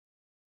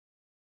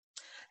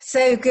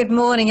So, good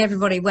morning,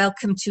 everybody.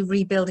 Welcome to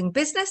Rebuilding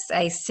Business,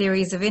 a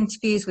series of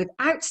interviews with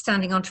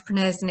outstanding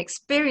entrepreneurs and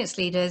experienced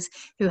leaders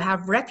who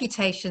have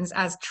reputations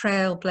as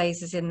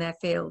trailblazers in their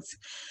fields.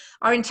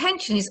 Our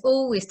intention is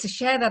always to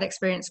share that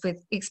experience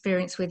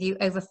with you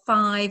over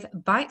 5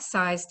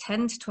 bite-sized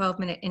 10 to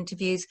 12-minute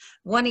interviews,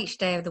 one each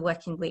day of the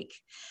working week.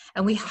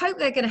 And we hope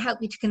they're going to help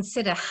you to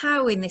consider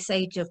how, in this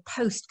age of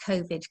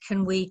post-COVID,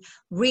 can we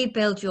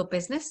rebuild your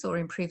business or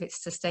improve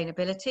its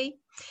sustainability,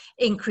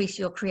 increase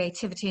your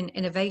creativity and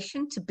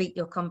innovation to beat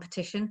your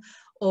competition,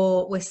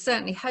 or we're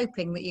certainly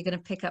hoping that you're going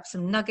to pick up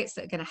some nuggets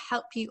that are going to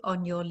help you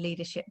on your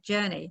leadership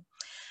journey.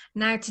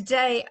 Now,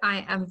 today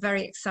I am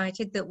very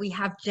excited that we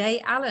have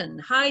Jay Allen.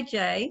 Hi,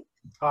 Jay.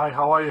 Hi,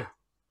 how are you?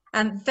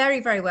 Very,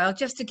 very well.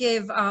 Just to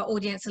give our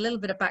audience a little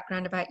bit of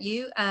background about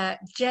you,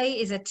 Jay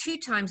is a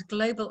 2-time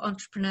global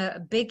entrepreneur, a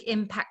big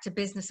impact to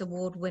business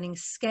award-winning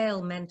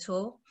scale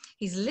mentor.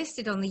 He's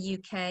listed on the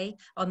UK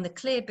on the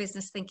Clear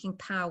Business Thinking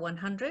Power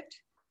 100.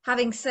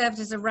 Having served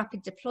as a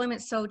rapid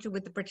deployment soldier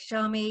with the British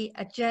Army,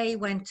 Jay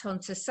went on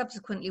to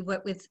subsequently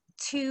work with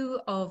 2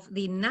 of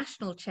the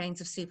national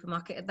chains of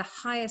supermarket at the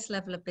highest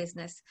level of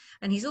business.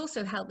 And he's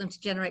also helped them to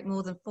generate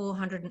more than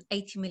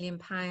 £480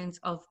 million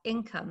of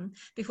income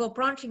before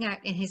branching out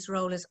in his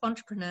role as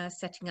entrepreneur,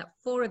 setting up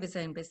 4 of his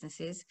own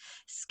businesses,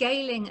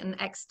 scaling and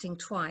exiting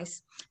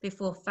twice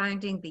before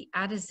founding the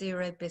Add a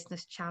Zero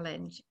Business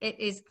Challenge. It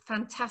is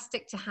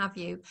fantastic to have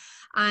you.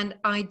 And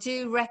I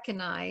do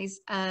recognize,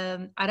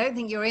 I don't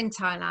think you're in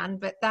Thailand,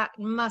 but that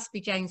must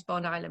be James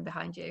Bond Island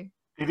behind you.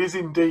 It is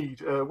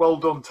indeed. Well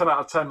done, 10 out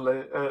of 10,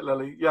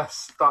 Lily.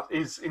 Yes, that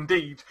is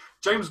indeed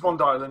James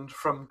Bond Island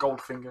from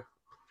Goldfinger.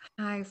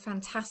 Oh,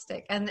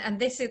 fantastic. And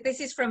this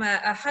is from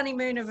a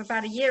honeymoon of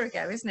about a year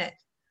ago, isn't it?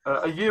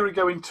 A year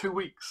ago in 2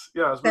 weeks.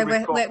 Yeah, so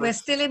we're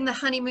still in the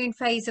honeymoon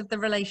phase of the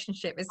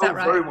relationship. Is that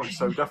right? Very much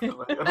so,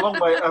 definitely. And long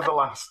may it ever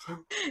last.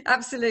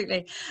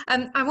 Absolutely.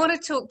 I want to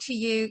talk to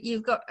you.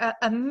 You've got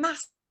a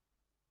massive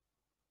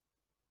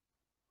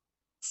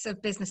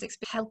of business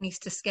experience helping us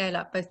to scale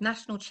up both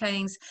national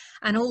chains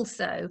and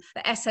also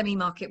the SME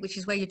market, which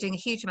is where you're doing a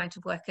huge amount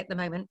of work at the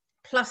moment,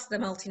 plus the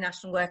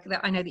multinational work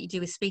that I know that you do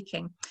with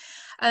speaking.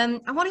 I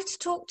wanted to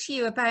talk to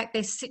you about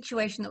this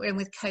situation that we're in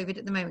with COVID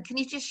at the moment. Can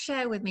you just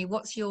share with me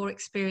what's your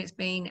experience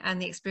been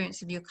and the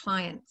experience of your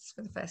clients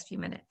for the first few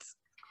minutes?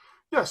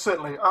 Yeah,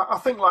 certainly. I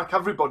think like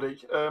everybody,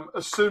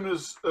 as soon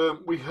as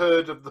we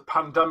heard of the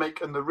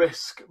pandemic and the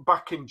risk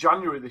back in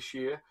January this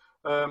year,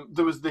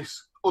 there was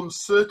this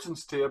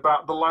uncertainty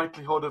about the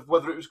likelihood of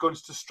whether it was going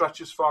to stretch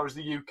as far as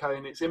the UK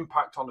and its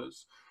impact on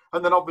us.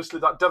 And then obviously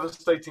that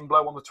devastating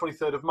blow on the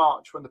 23rd of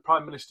March when the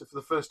Prime Minister for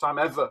the first time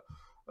ever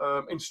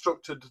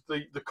instructed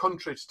the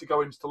country to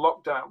go into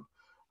lockdown.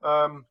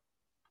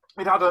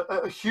 It had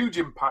a huge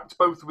impact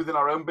both within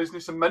our own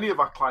business and many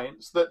of our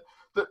clients that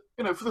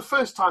you know, for the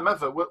first time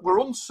ever, we're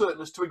uncertain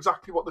as to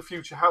exactly what the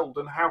future held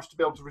and how to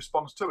be able to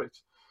respond to it.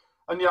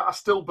 And yet I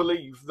still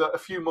believe that a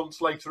few months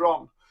later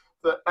on,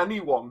 that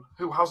anyone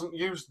who hasn't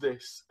used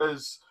this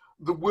as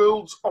the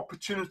world's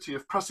opportunity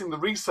of pressing the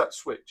reset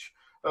switch,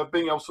 of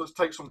being able to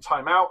take some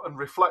time out and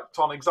reflect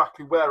on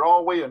exactly where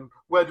are we and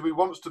where do we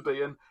want to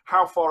be and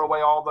how far away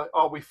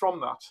are we from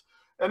that.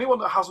 Anyone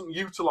that hasn't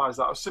utilised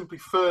that, has simply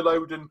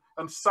furloughed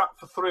and sat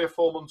for 3 or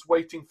 4 months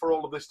waiting for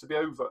all of this to be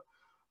over,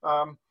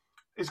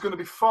 is going to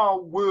be far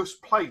worse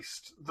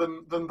placed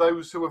than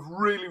those who have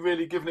really,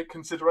 really given it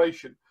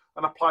consideration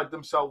and applied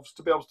themselves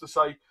to be able to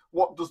say,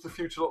 what does the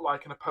future look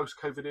like in a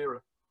post-COVID era?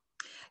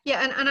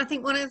 Yeah, and I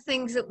think one of the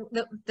things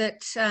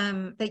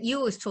that you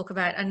always talk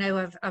about, I know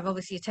I've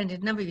obviously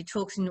attended a number of your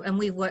talks and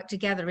we've worked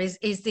together,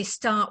 is this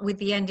start with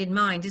the end in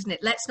mind, isn't it?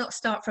 Let's not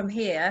start from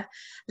here.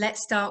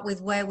 Let's start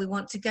with where we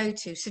want to go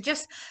to. So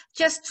just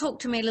talk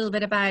to me a little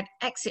bit about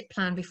exit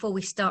plan before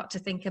we start to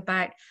think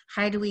about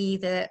how do we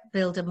either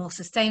build a more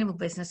sustainable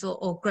business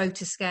or grow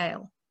to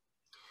scale.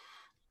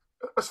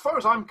 As far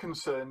as I'm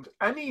concerned,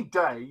 any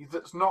day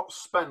that's not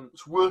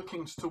spent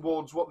working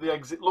towards what the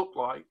exit looked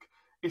like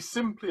is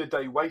simply a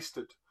day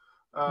wasted.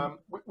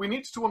 We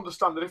need to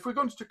understand that if we're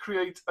going to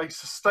create a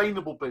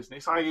sustainable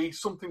business, i.e.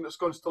 something that's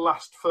going to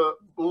last for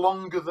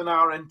longer than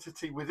our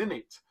entity within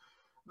it,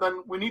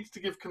 then we need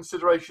to give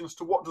considerations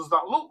to what does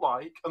that look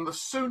like, and the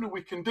sooner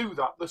we can do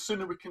that, the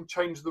sooner we can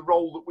change the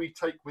role that we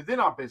take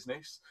within our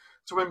business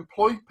to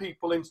employ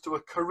people into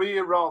a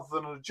career rather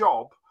than a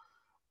job,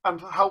 and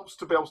helps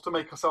to be able to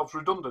make ourselves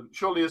redundant.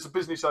 Surely as a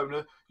business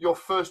owner, your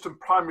first and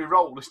primary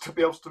role is to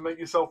be able to make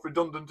yourself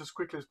redundant as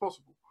quickly as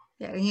possible.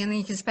 Yeah, and then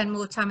you can spend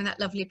more time in that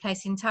lovely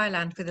place in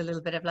Thailand with a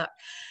little bit of luck.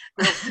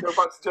 Go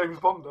back to James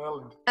Bond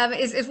Island.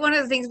 It's one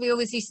of the things we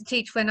always used to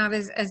teach when I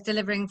was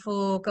delivering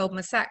for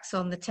Goldman Sachs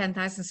on the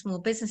 10,000 small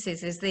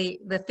businesses is the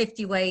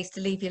 50 ways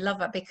to leave your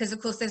lover, because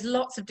of course there's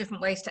lots of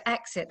different ways to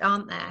exit,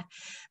 aren't there?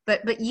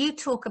 But you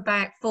talk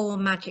about 4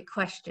 magic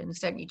questions,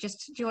 don't you? Do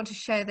you want to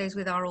share those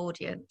with our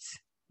audience?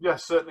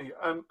 Yes, certainly.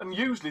 And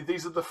usually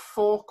these are the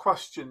 4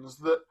 questions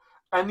that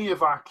any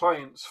of our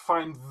clients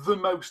find the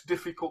most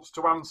difficult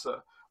to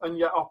answer. and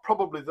yet are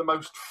probably the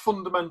most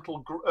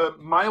fundamental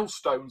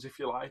milestones, if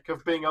you like,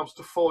 of being able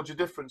to forge a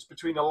difference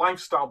between a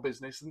lifestyle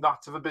business and that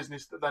of a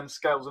business that then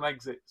scales and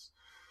exits.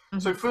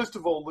 So first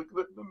of all,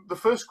 the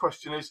first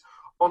question is,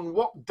 on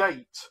what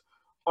date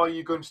are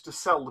you going to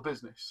sell the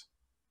business?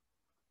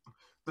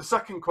 The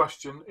second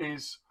question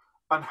is,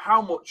 and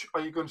how much are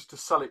you going to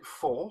sell it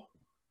for?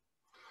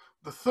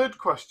 The third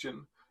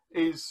question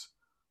is,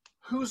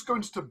 who's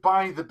going to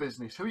buy the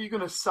business? Who are you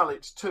going to sell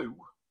it to?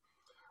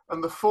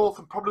 And the fourth,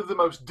 and probably the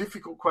most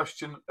difficult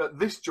question at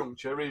this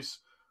juncture, is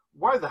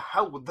why the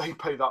hell would they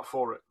pay that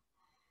for it?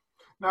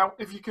 Now,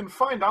 if you can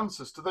find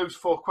answers to those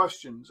four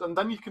questions, and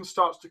then you can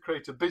start to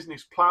create a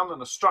business plan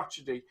and a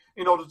strategy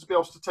in order to be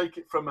able to take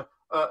it from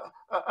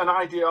an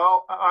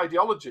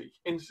ideology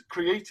into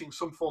creating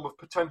some form of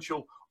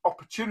potential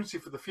opportunity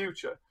for the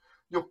future,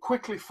 you'll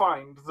quickly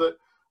find that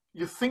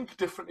you think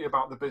differently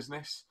about the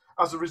business.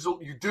 As a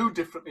result, you do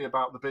differently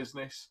about the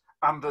business,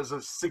 and as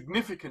a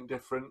significant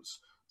difference,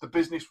 the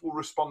business will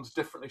respond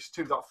differently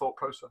to that thought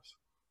process.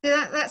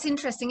 That's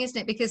interesting, isn't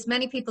it? Because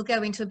many people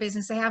go into a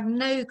business, they have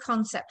no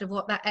concept of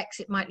what that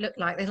exit might look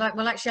like. They're like,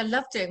 well, actually, I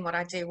love doing what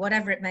I do,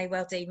 whatever it may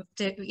well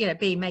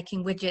be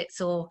making widgets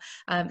or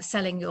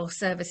selling your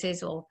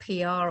services or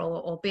PR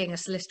or being a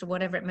solicitor,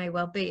 whatever it may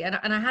well be. And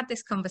I had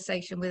this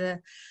conversation with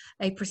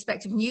a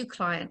prospective new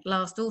client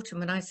last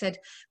autumn, and I said,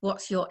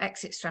 what's your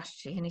exit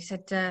strategy? And he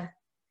said,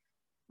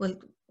 well,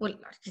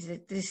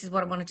 this is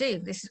what I want to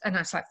do. And I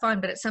was like, fine,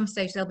 but at some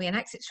stage there'll be an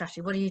exit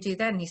strategy. What do you do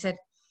then? And he said,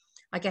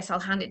 I guess I'll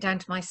hand it down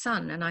to my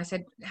son. And I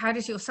said, how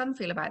does your son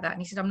feel about that? And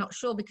he said, I'm not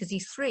sure because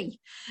he's 3.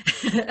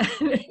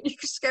 You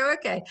just go,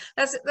 okay,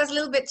 that's a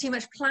little bit too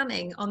much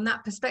planning on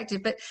that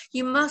perspective. But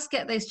you must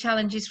get those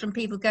challenges from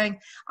people going,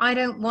 I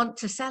don't want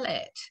to sell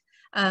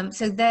it.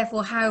 So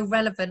therefore, how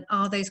relevant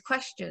are those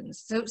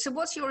questions? So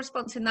what's your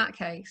response in that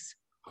case?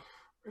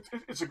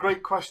 It's a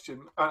great question,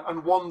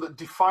 and one that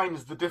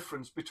defines the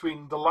difference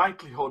between the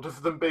likelihood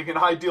of them being an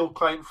ideal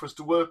client for us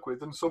to work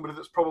with and somebody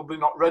that's probably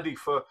not ready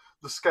for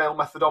the scale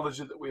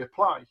methodology that we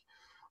apply.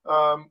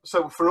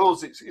 So for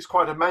us, it's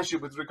quite a measure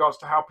with regards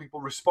to how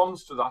people respond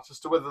to that, as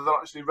to whether they're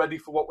actually ready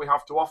for what we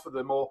have to offer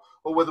them, or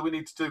whether we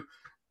need to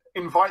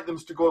invite them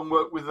to go and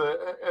work with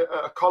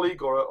a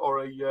colleague or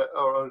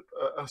an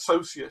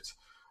associate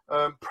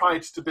prior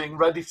to being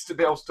ready to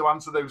be able to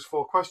answer those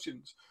 4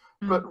 questions.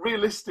 But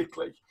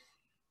realistically,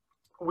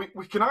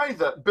 we can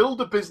either build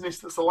a business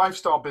that's a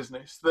lifestyle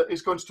business that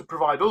is going to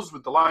provide us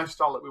with the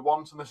lifestyle that we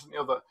want and this and the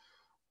other.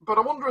 But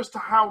I wonder as to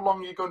how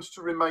long you're going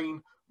to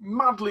remain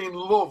madly in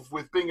love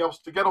with being able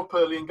to get up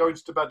early and going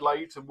to bed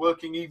late and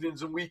working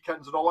evenings and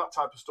weekends and all that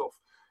type of stuff.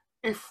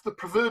 If the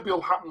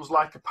proverbial happens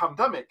like a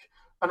pandemic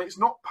and it's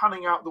not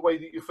panning out the way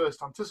that you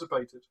first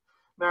anticipated.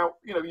 Now,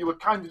 you were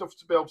kind enough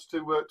to be able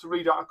to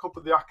read out a couple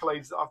of the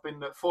accolades that I've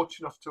been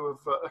fortunate enough to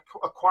have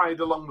acquired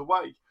along the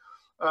way.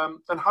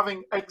 And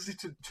having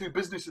exited 2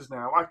 businesses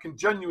now, I can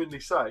genuinely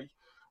say,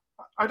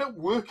 I don't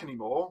work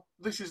anymore.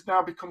 This has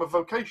now become a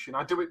vocation.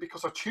 I do it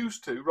because I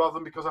choose to rather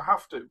than because I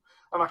have to.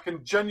 And I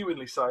can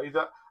genuinely say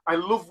that I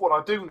love what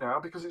I do now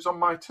because it's on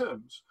my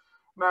terms.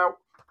 Now,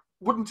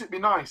 wouldn't it be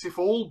nice if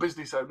all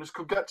business owners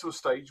could get to a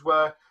stage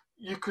where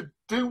you could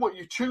do what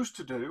you choose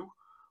to do,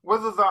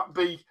 whether that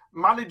be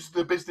manage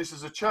the business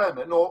as a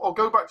chairman or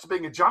go back to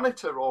being a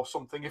janitor or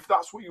something, if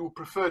that's what you would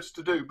prefer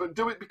to do, but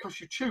do it because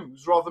you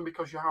choose rather than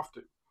because you have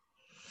to.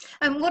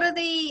 And what are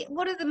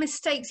the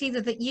mistakes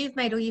either that you've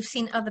made or you've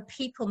seen other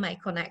people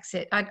make on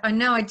exit? I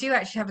know I do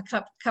actually have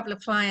a couple of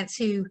clients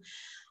who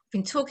I've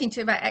been talking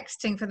to about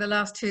exiting for the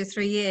last 2 or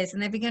 3 years,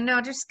 and they've been going, no,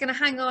 I'm just going to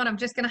hang on. I'm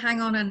just going to hang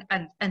on.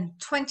 And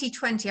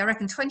 2020, I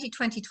reckon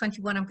 2020,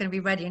 21, I'm going to be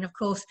ready. And of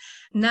course,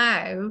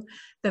 now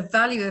the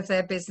value of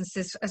their business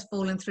has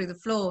fallen through the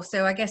floor.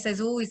 So I guess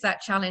there's always that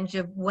challenge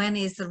of when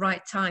is the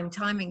right time.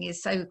 Timing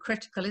is so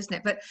critical, isn't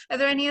it? But are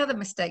there any other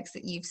mistakes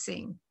that you've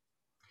seen?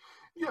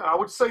 Yeah, I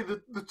would say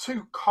that the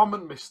 2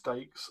 common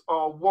mistakes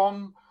are,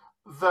 one,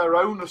 their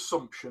own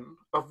assumption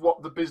of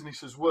what the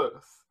business is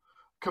worth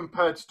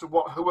compared to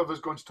what whoever's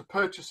going to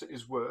purchase it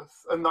is worth,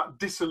 and that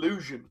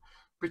disillusion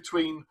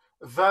between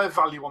their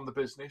value on the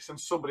business and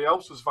somebody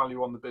else's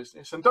value on the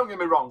business. And don't get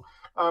me wrong,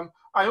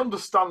 I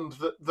understand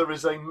that there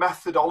is a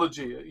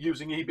methodology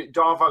using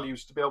EBITDA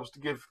values to be able to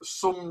give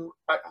some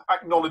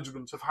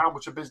acknowledgement of how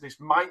much a business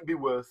might be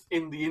worth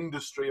in the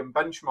industry and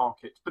benchmark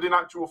it. But in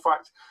actual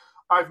fact,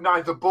 I've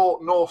neither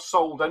bought nor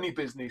sold any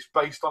business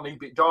based on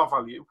EBITDA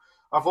value.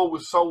 I've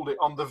always sold it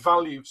on the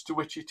values to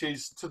which it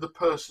is to the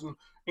person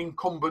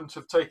incumbent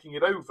of taking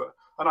it over.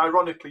 And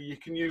ironically, you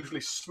can usually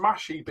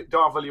smash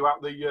EBITDA value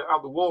out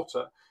the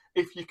water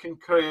if you can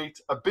create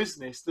a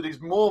business that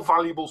is more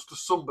valuable to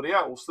somebody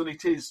else than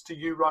it is to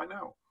you right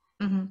now.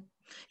 Mm-hmm.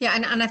 Yeah,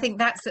 and I think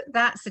that's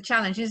the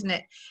challenge, isn't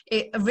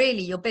it?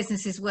 Really, your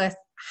business is worth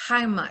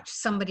how much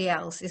somebody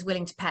else is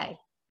willing to pay.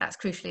 That's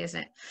crucially,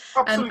 isn't it?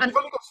 Absolutely. You've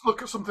only got to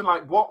look at something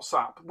like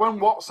WhatsApp. When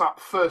WhatsApp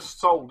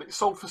first sold, it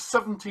sold for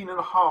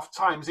 17.5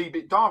 times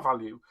EBITDA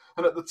value.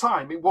 And at the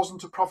time, it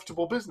wasn't a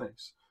profitable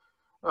business.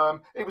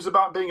 It was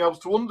about being able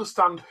to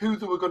understand who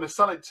they were going to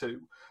sell it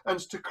to and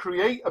to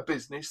create a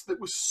business that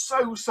was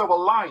so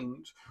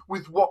aligned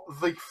with what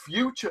the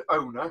future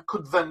owner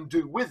could then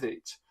do with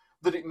it,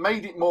 that it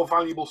made it more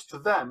valuable to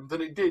them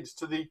than it did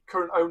to the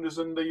current owners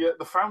and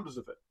the founders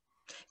of it.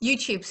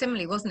 YouTube,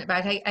 similarly, wasn't it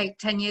about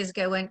 10 years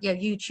ago when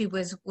YouTube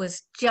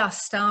was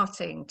just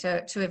starting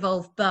to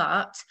evolve,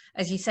 but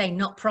as you say,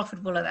 not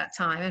profitable at that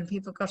time, and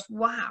people gosh,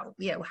 wow,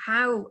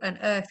 how on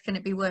earth can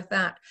it be worth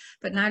that?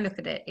 But now look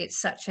at it, it's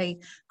such a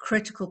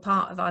critical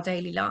part of our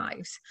daily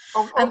lives.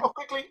 I'll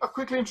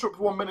quickly interrupt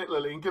for 1 minute,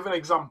 Lily, and give an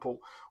example.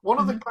 One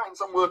of the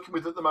clients I'm working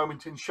with at the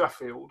moment in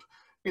Sheffield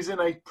is in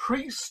a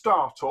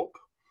pre-startup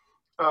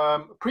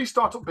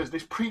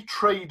business,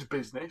 pre-trade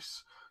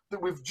business,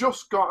 that we've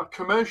just got a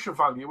commercial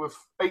value of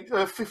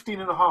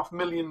 $15.5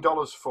 million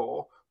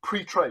for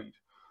pre-trade.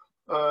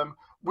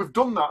 We've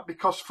done that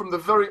because from the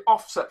very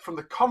offset, from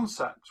the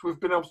concept, we've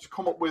been able to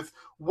come up with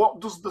what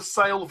does the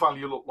sale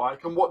value look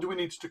like and what do we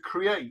need to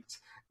create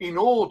in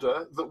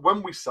order that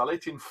when we sell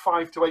it in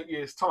 5 to 8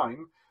 years'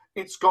 time,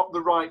 it's got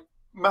the right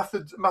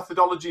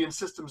methodology and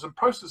systems and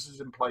processes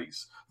in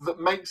place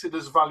that makes it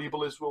as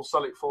valuable as we'll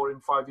sell it for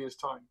in 5 years'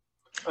 time.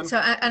 And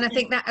I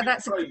think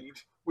that's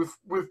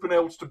we've been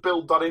able to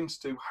build that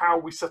into how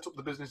we set up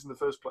the business in the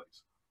first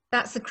place.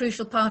 That's the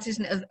crucial part,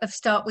 isn't it, of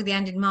start with the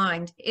end in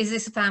mind. Is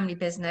this a family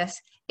business?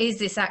 Is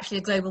this actually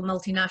a global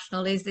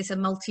multinational? Is this a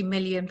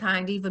multi-million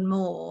pound, even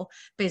more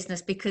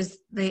business? Because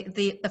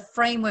the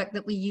framework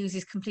that we use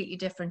is completely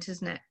different,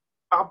 isn't it?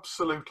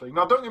 Absolutely.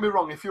 Now, don't get me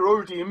wrong, if you're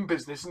already in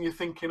business and you're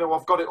thinking, oh,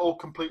 I've got it all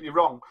completely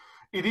wrong,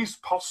 it is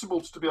possible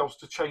to be able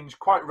to change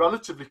quite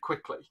relatively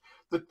quickly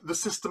the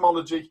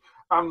systemology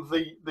and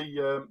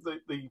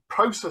the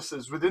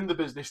processes within the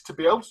business to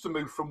be able to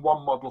move from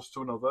one model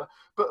to another.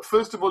 But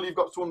first of all, you've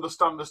got to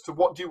understand as to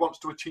what do you want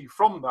to achieve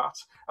from that,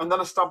 and then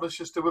establish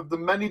as to, of the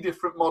many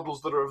different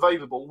models that are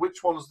available,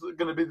 which ones are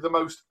going to be the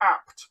most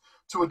apt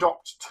to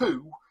adopt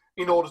to,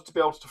 in order to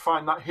be able to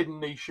find that hidden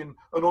niche and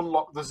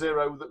unlock the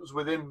zero that was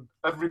within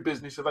every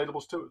business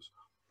available to us.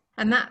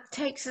 And that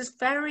takes us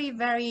very,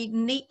 very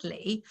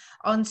neatly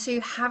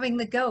onto having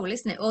the goal,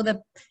 isn't it? Or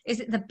is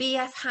it the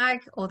BF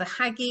HAG or the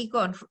HAGgy? Go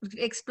on,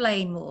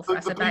 explain more for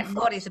us about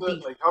what is a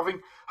BFAG.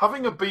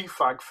 Having a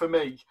BFAG for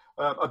me,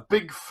 a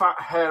big, fat,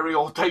 hairy,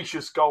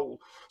 audacious goal,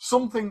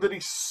 something that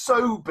is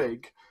so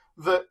big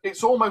that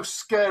it's almost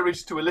scary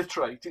to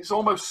alliterate. It's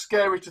almost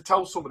scary to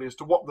tell somebody as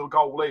to what the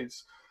goal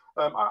is.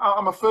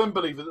 I'm a firm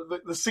believer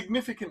that the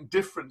significant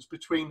difference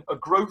between a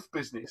growth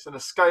business and a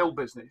scale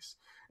business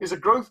is a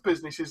growth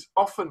business is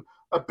often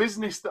a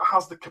business that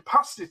has the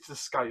capacity to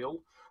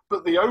scale,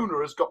 but the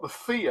owner has got the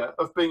fear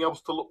of being able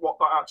to look what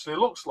that actually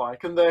looks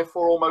like, and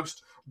therefore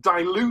almost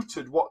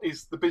diluted what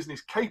is the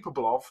business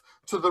capable of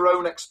to their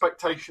own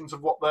expectations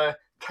of what they're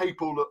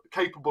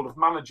capable of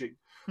managing.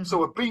 Mm-hmm.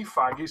 So a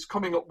BFAG is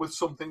coming up with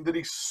something that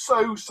is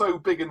so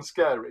big and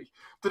scary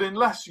that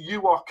unless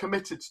you are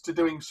committed to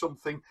doing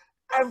something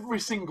every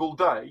single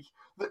day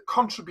that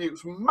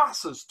contributes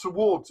masses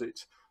towards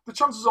it, the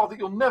chances are that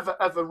you'll never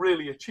ever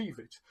really achieve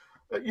it.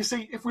 You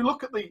see, if we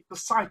look at the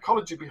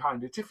psychology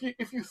behind it,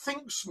 if you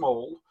think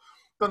small,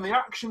 then the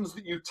actions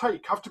that you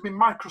take have to be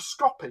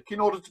microscopic in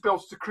order to be able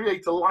to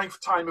create a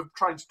lifetime of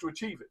trying to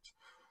achieve it.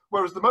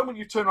 Whereas the moment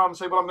you turn around and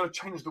say, well, I'm going to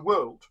change the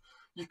world,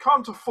 you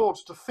can't afford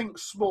to think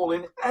small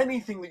in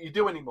anything that you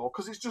do anymore,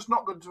 because it's just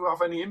not going to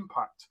have any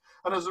impact.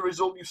 And as a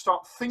result, you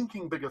start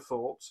thinking bigger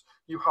thoughts,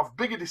 you have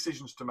bigger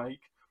decisions to make,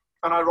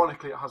 and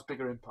ironically, it has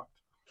bigger impact.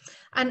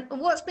 And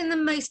what's been the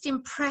most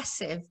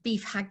impressive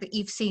BFAG that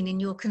you've seen in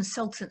your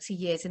consultancy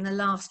years, in the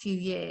last few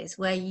years,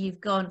 where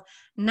you've gone,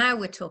 now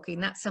we're talking,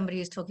 that's somebody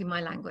who's talking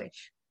my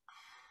language?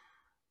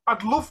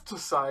 I'd love to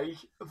say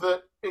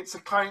that it's a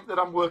client that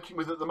I'm working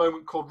with at the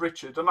moment called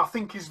Richard, and I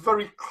think he's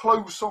very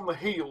close on the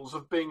heels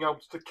of being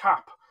able to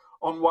cap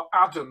on what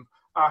Adam,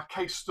 our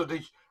case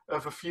study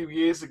of a few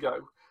years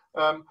ago.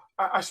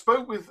 I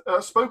spoke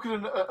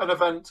at an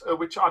event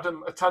which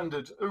Adam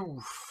attended a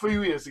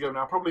few years ago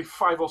now, probably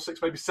 5 or 6,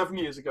 maybe 7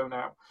 years ago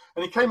now.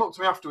 And he came up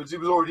to me afterwards. He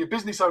was already a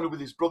business owner with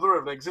his brother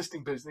of an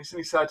existing business, and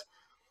he said,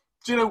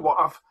 "Do you know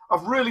what?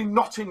 I've really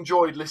not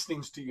enjoyed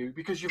listening to you,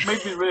 because you've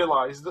made me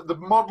realise that the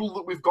model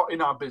that we've got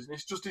in our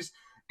business just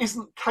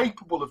isn't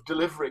capable of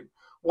delivering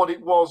what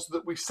it was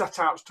that we set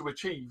out to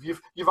achieve.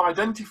 You've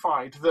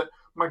identified that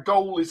my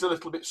goal is a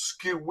little bit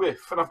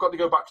skew-whiff, and I've got to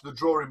go back to the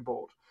drawing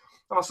board."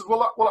 And I said,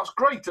 well, that's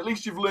great. At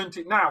least you've learned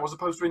it now, as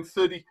opposed to in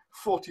 30,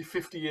 40,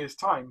 50 years'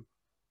 time.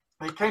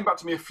 And he came back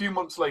to me a few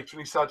months later and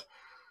he said,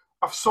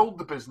 I've sold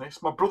the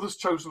business. My brother's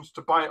chosen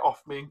to buy it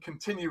off me and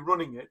continue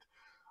running it.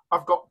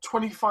 I've got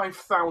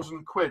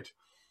 25,000 quid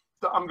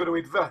that I'm going to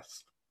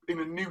invest in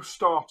a new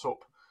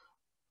startup.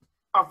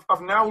 I've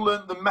now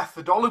learned the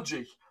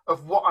methodology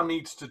of what I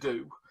need to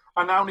do.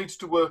 I now need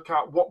to work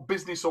out what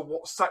business or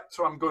what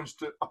sector I'm going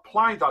to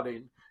apply that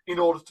in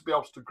order to be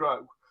able to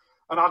grow.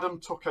 And Adam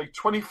took a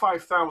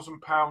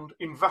 £25,000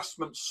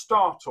 investment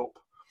startup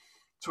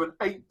to an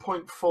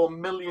 $8.4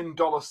 million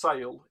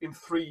sale in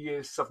 3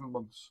 years, 7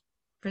 months.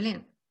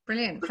 Brilliant,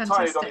 Retired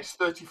fantastic. on his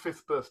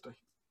 35th birthday.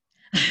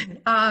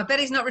 I bet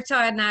he's not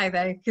retired now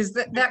though, because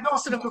that No,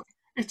 sort of.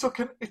 it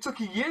took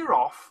a year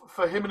off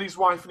for him and his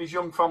wife and his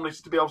young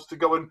families to be able to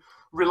go and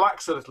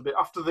relax a little bit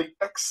after the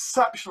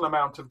exceptional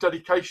amount of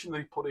dedication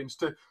they put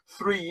into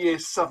 3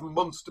 years, 7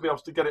 months to be able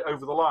to get it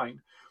over the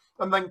line,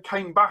 and then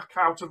came back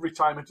out of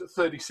retirement at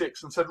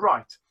 36 and said,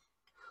 right,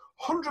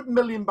 100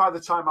 million by the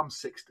time I'm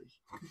 60.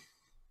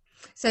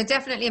 So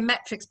definitely a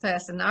metrics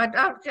person.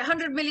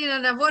 100 million,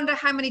 and I wonder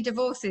how many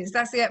divorces.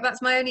 That's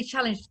my only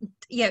challenge.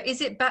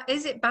 Is it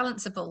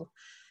balanceable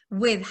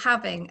with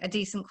having a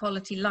decent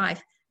quality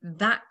life?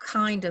 That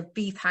kind of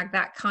beef hag,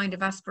 that kind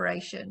of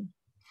aspiration.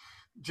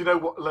 Do you know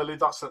what, Lily?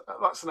 That's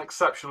an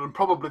exceptional and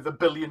probably the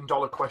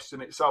billion-dollar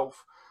question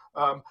itself.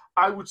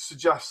 I would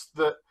suggest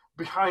that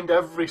behind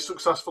every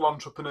successful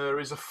entrepreneur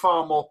is a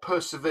far more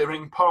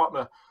persevering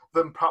partner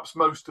than perhaps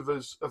most of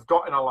us have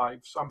got in our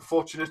lives. I'm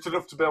fortunate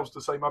enough to be able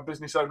to say my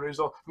business owner is,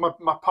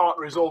 my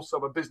partner is also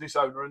a business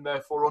owner and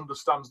therefore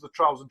understands the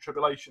trials and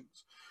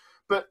tribulations.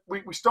 But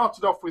we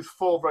started off with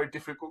 4 very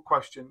difficult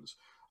questions.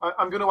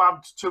 I'm going to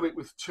add to it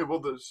with 2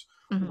 others.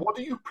 Mm-hmm. What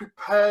are you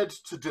prepared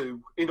to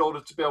do in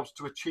order to be able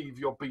to achieve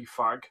your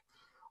BFAG?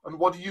 And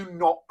what are you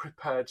not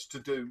prepared to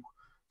do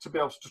to be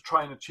able to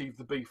try and achieve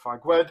the BFAG?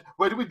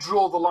 Where do we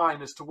draw the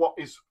line as to what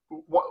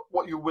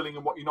you're willing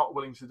and what you're not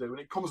willing to do? And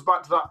it comes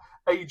back to that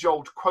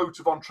age-old quote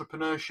of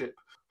entrepreneurship.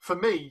 For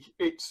me,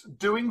 it's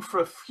doing for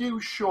a few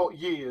short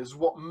years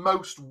what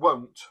most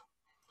won't,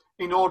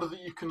 in order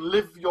that you can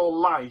live your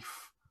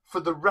life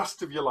for the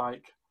rest of your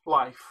life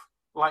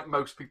like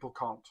most people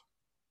can't.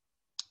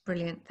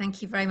 Brilliant.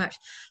 Thank you very much.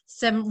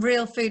 Some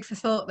real food for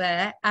thought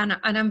there. And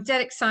I'm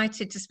dead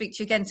excited to speak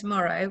to you again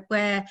tomorrow,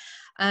 where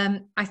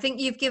I think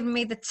you've given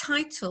me the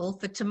title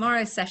for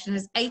tomorrow's session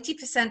as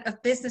 80%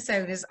 of business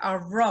owners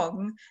are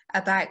wrong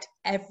about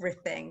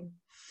everything.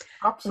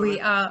 Absolutely.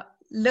 We are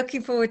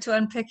looking forward to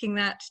unpicking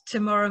that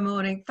tomorrow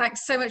morning.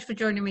 Thanks so much for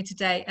joining me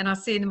today, and I'll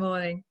see you in the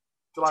morning.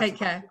 Delighted. Take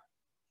care.